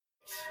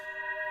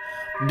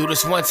Do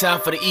this one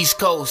time for the East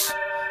Coast.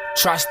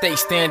 Tri-State,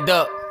 stand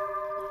up.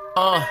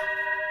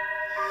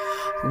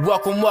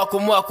 Welcome,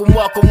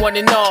 one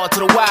and all to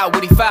the wild,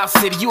 witty, foul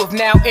city. You have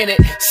now entered.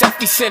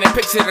 Selfie-centered,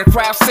 picture the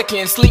crowd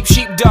sickening. Sleep,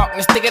 sheep,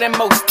 darkness, thicker than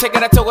most.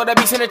 Taking a toll of the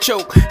beast in a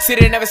choke.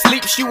 City never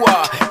sleeps, you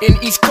are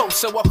in East Coast,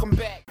 so welcome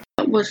back.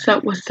 What's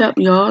up,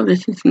 y'all?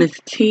 This is Miss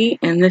T,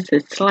 and this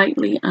is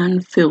Slightly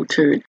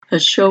Unfiltered, a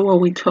show where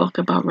we talk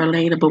about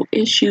relatable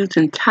issues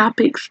and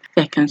topics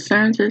that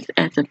concerns us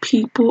as a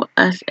people,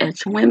 us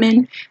as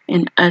women,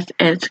 and us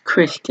as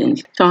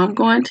Christians. So I'm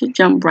going to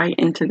jump right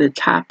into the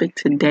topic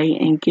today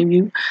and give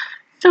you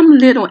some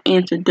little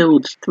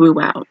antidotes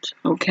throughout,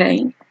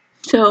 okay?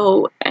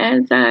 So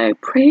as I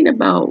prayed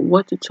about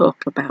what to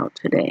talk about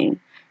today,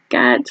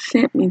 God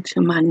sent me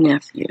to my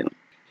nephew.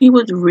 He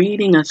was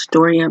reading a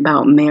story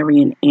about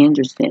Marian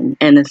Anderson,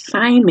 an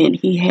assignment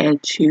he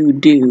had to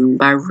do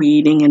by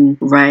reading and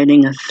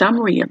writing a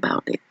summary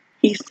about it.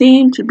 He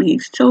seemed to be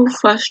so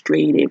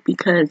frustrated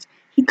because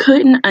he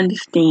couldn't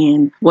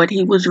understand what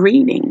he was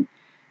reading.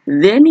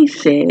 Then he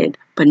said,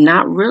 but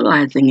not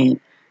realizing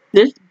it,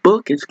 this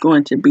book is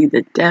going to be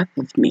the death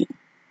of me.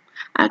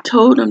 I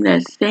told him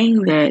that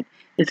saying that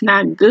is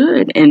not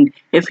good, and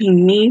if he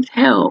needs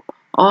help,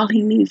 all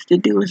he needs to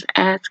do is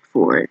ask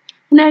for it.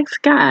 And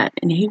ask God,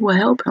 and He will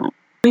help him.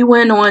 We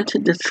went on to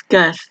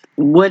discuss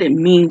what it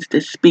means to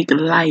speak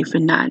life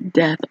and not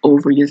death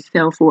over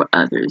yourself or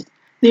others.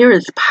 There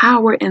is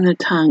power in the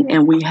tongue,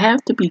 and we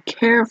have to be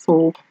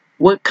careful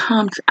what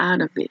comes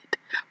out of it.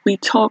 We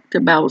talked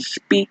about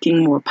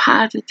speaking more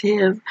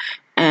positive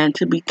and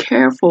to be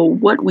careful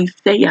what we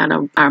say out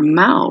of our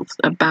mouths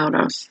about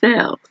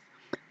ourselves.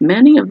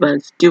 Many of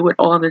us do it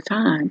all the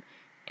time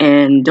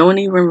and don't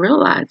even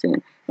realize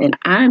it, and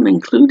I'm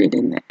included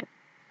in that.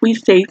 We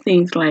say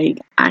things like,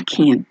 I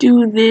can't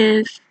do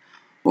this,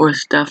 or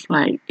stuff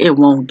like, it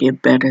won't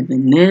get better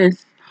than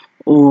this,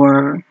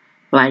 or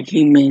like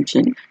he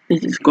mentioned,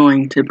 this is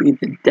going to be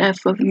the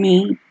death of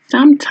me.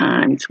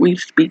 Sometimes we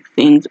speak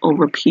things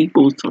over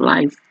people's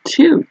life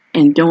too,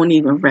 and don't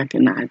even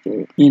recognize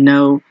it.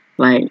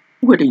 Like,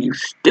 what are you,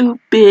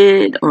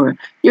 stupid? Or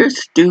you're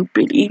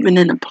stupid, even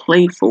in a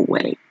playful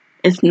way.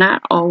 It's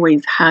not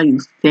always how you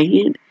say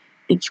it,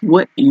 it's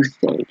what you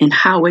say and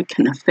how it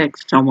can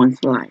affect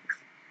someone's life.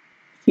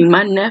 See,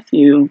 my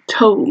nephew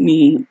told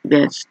me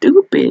that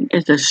stupid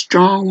is a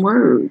strong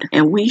word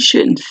and we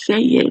shouldn't say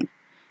it.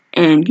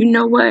 And you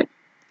know what?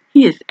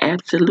 He is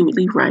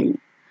absolutely right.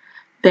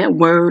 That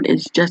word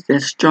is just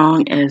as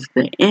strong as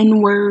the N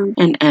word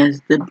and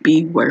as the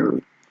B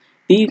word.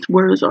 These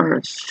words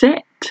are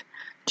set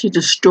to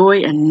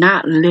destroy and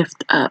not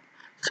lift up.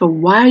 So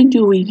why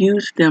do we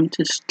use them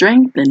to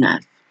strengthen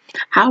us?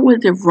 How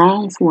is it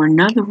wrong for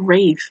another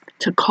race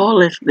to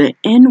call us the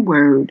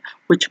N-word,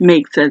 which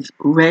makes us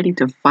ready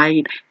to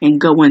fight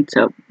and go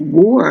into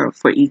war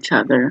for each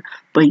other,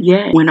 but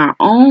yet when our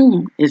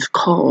own is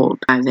called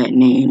by that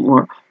name,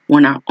 or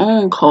when our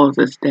own calls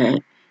us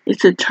that,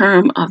 it's a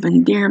term of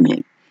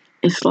endearment.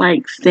 It's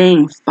like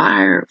saying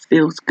fire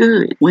feels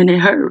good when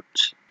it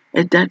hurts.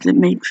 It doesn't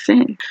make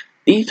sense.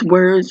 These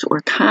words or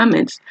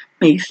comments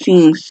may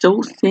seem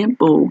so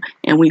simple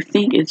and we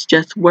think it's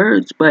just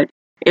words, but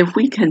if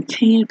we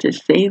continue to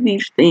say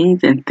these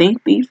things and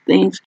think these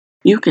things,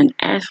 you can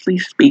actually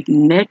speak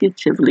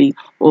negatively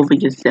over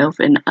yourself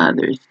and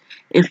others.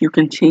 If you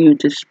continue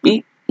to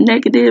speak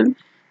negative,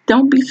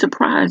 don't be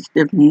surprised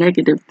if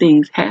negative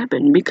things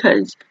happen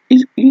because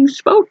you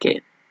spoke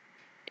it.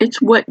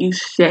 It's what you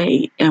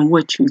say and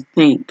what you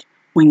think.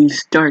 When you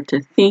start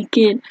to think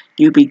it,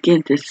 you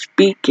begin to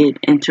speak it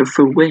into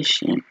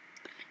fruition.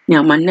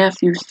 Now, my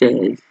nephew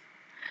says,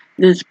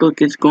 this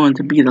book is going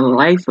to be the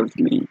life of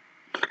me.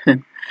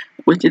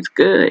 Which is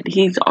good.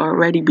 He's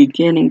already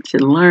beginning to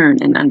learn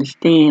and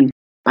understand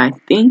by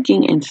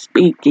thinking and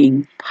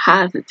speaking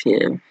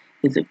positive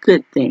is a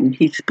good thing.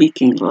 He's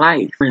speaking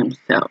life for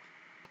himself.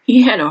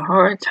 He had a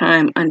hard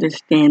time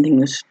understanding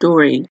the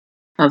story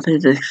of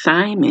his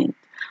assignment,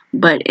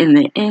 but in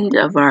the end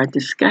of our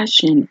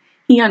discussion,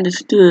 he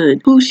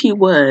understood who she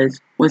was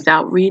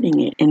without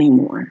reading it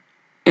anymore.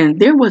 And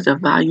there was a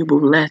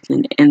valuable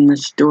lesson in the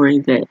story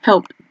that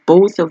helped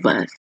both of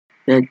us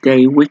that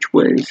day, which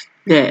was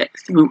that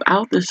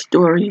throughout the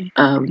story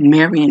of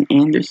Marian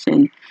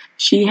Anderson,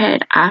 she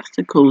had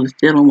obstacles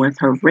dealing with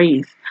her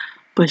race,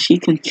 but she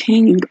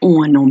continued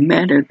on no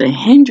matter the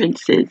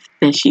hindrances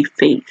that she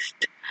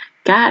faced.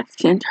 God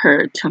sent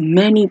her to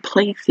many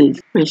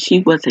places where she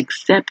was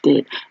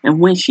accepted, and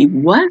when she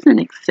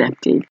wasn't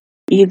accepted,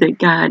 either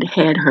God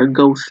had her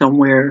go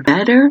somewhere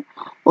better,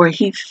 or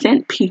He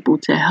sent people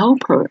to help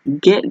her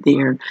get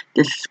there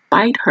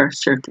despite her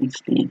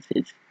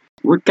circumstances.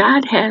 What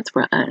God has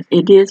for us,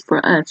 it is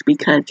for us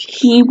because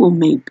He will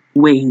make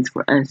ways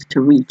for us to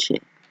reach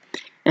it.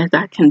 As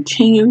I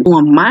continue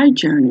on my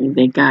journey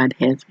that God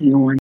has me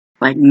on,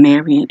 like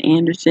Marian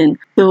Anderson,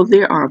 though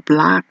there are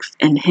blocks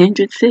and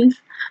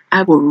hindrances,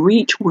 I will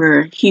reach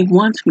where He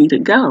wants me to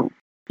go.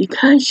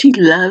 Because she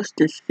loves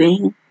to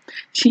sing,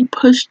 She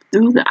pushed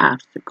through the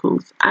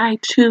obstacles. I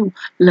too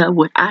love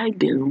what I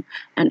do,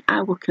 and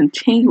I will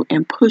continue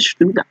and push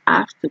through the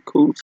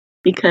obstacles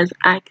because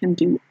I can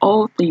do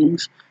all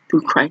things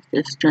through Christ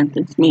that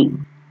strengthens me.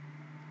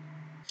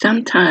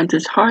 Sometimes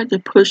it's hard to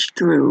push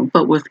through,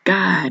 but with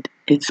God,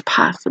 it's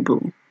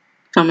possible.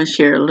 So I'm going to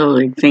share a little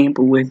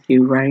example with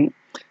you, right?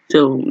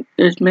 So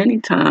there's many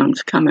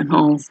times coming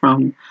home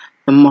from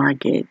the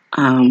market,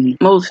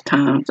 most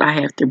times I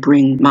have to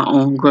bring my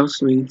own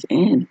groceries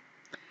in.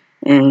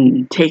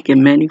 And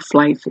taking many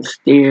flights of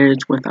stairs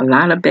with a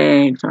lot of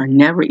bags are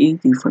never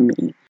easy for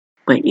me.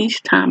 But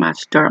each time I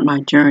start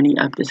my journey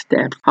up the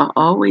steps, I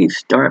always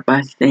start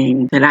by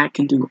saying that I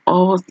can do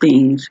all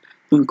things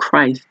through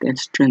Christ that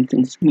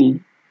strengthens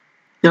me.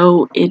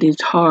 Though it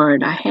is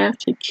hard, I have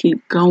to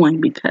keep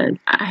going because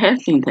I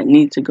have things that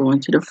need to go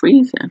into the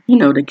freezer,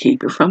 to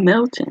keep it from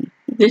melting.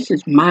 This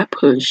is my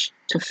push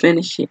to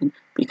finish it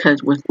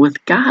because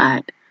with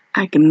God,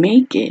 I can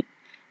make it.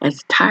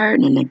 As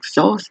tired and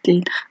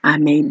exhausted I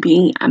may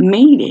be, I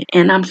made it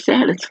and I'm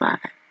satisfied.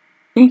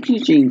 Thank you,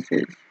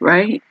 Jesus,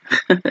 right?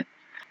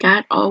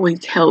 God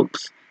always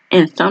helps,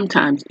 and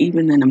sometimes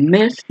even in the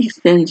midst, He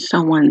sends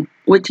someone,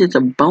 which is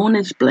a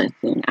bonus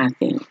blessing, I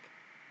think.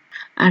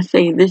 I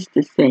say this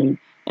to say,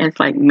 as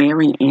like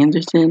Mary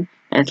Anderson,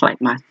 as like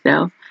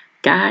myself,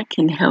 God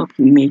can help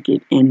you make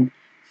it in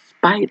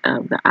spite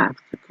of the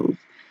obstacles.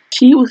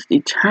 She was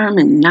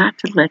determined not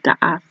to let the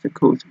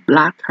obstacles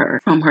block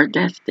her from her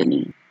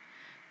destiny.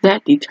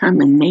 That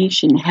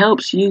determination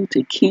helps you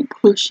to keep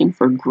pushing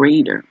for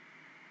greater.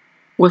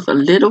 With a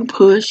little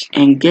push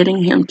and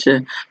getting him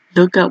to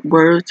look up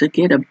words to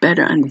get a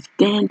better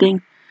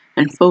understanding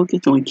and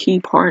focus on key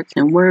parts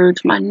and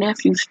words, my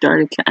nephew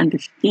started to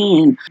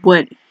understand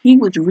what he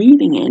was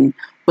reading and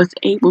was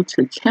able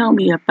to tell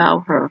me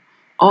about her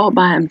all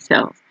by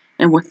himself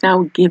and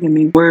without giving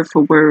me word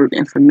for word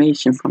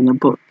information from the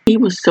book. He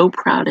was so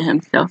proud of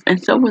himself,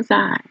 and so was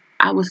I.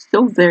 I was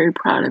so very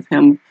proud of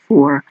him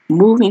for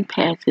moving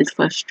past his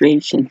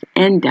frustrations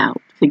and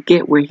doubts to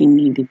get where he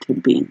needed to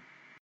be.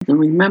 And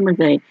remember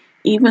that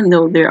even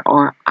though there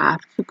are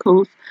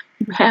obstacles,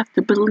 you have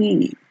to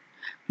believe,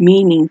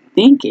 meaning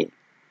think it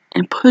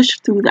and push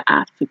through the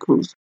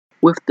obstacles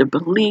with the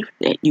belief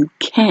that you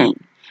can.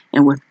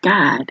 And with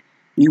God,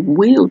 you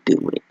will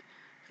do it.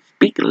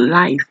 Speak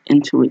life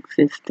into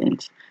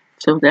existence.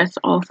 So that's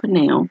all for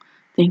now.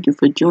 Thank you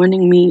for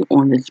joining me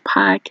on this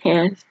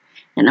podcast.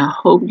 And I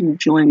hope you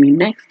join me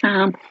next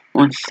time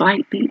on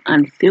Slightly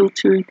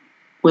Unfiltered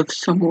with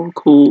some more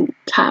cool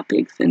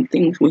topics and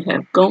things we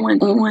have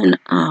going on.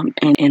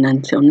 And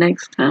until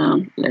next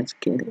time, let's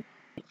get it.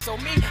 So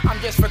me, I'm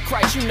just for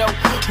Christ, you know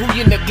who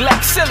you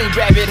neglect. Silly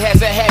rabbit has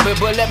a habit,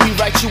 but let me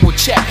write you a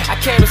check. I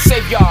came to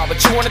save y'all,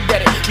 but you wanna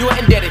debt it. You are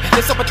indebted,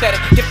 it's so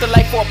pathetic. Gift the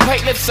life for a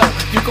platelet, so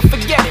you can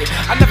forget it.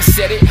 I never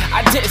said it,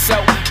 I didn't, so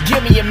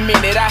give me a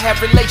minute. I have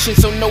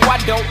relations, so no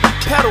I don't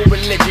peddle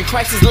religion.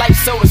 Christ is life,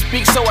 so to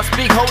speak, so I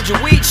speak. Hold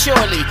your weed,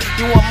 surely.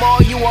 You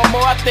want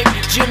more, I think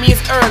Jimmy is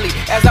early.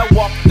 As I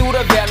walk through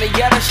the valley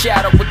of the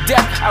shadow of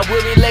death, I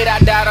will be late, I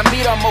died, I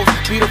meet our most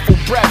beautiful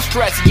breath.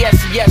 Stress, yes,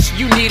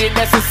 you need it,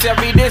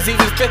 necessary.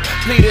 Diseases,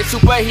 pleaded,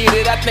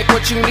 superheated. I think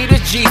what you need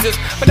is Jesus,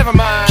 but never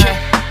mind.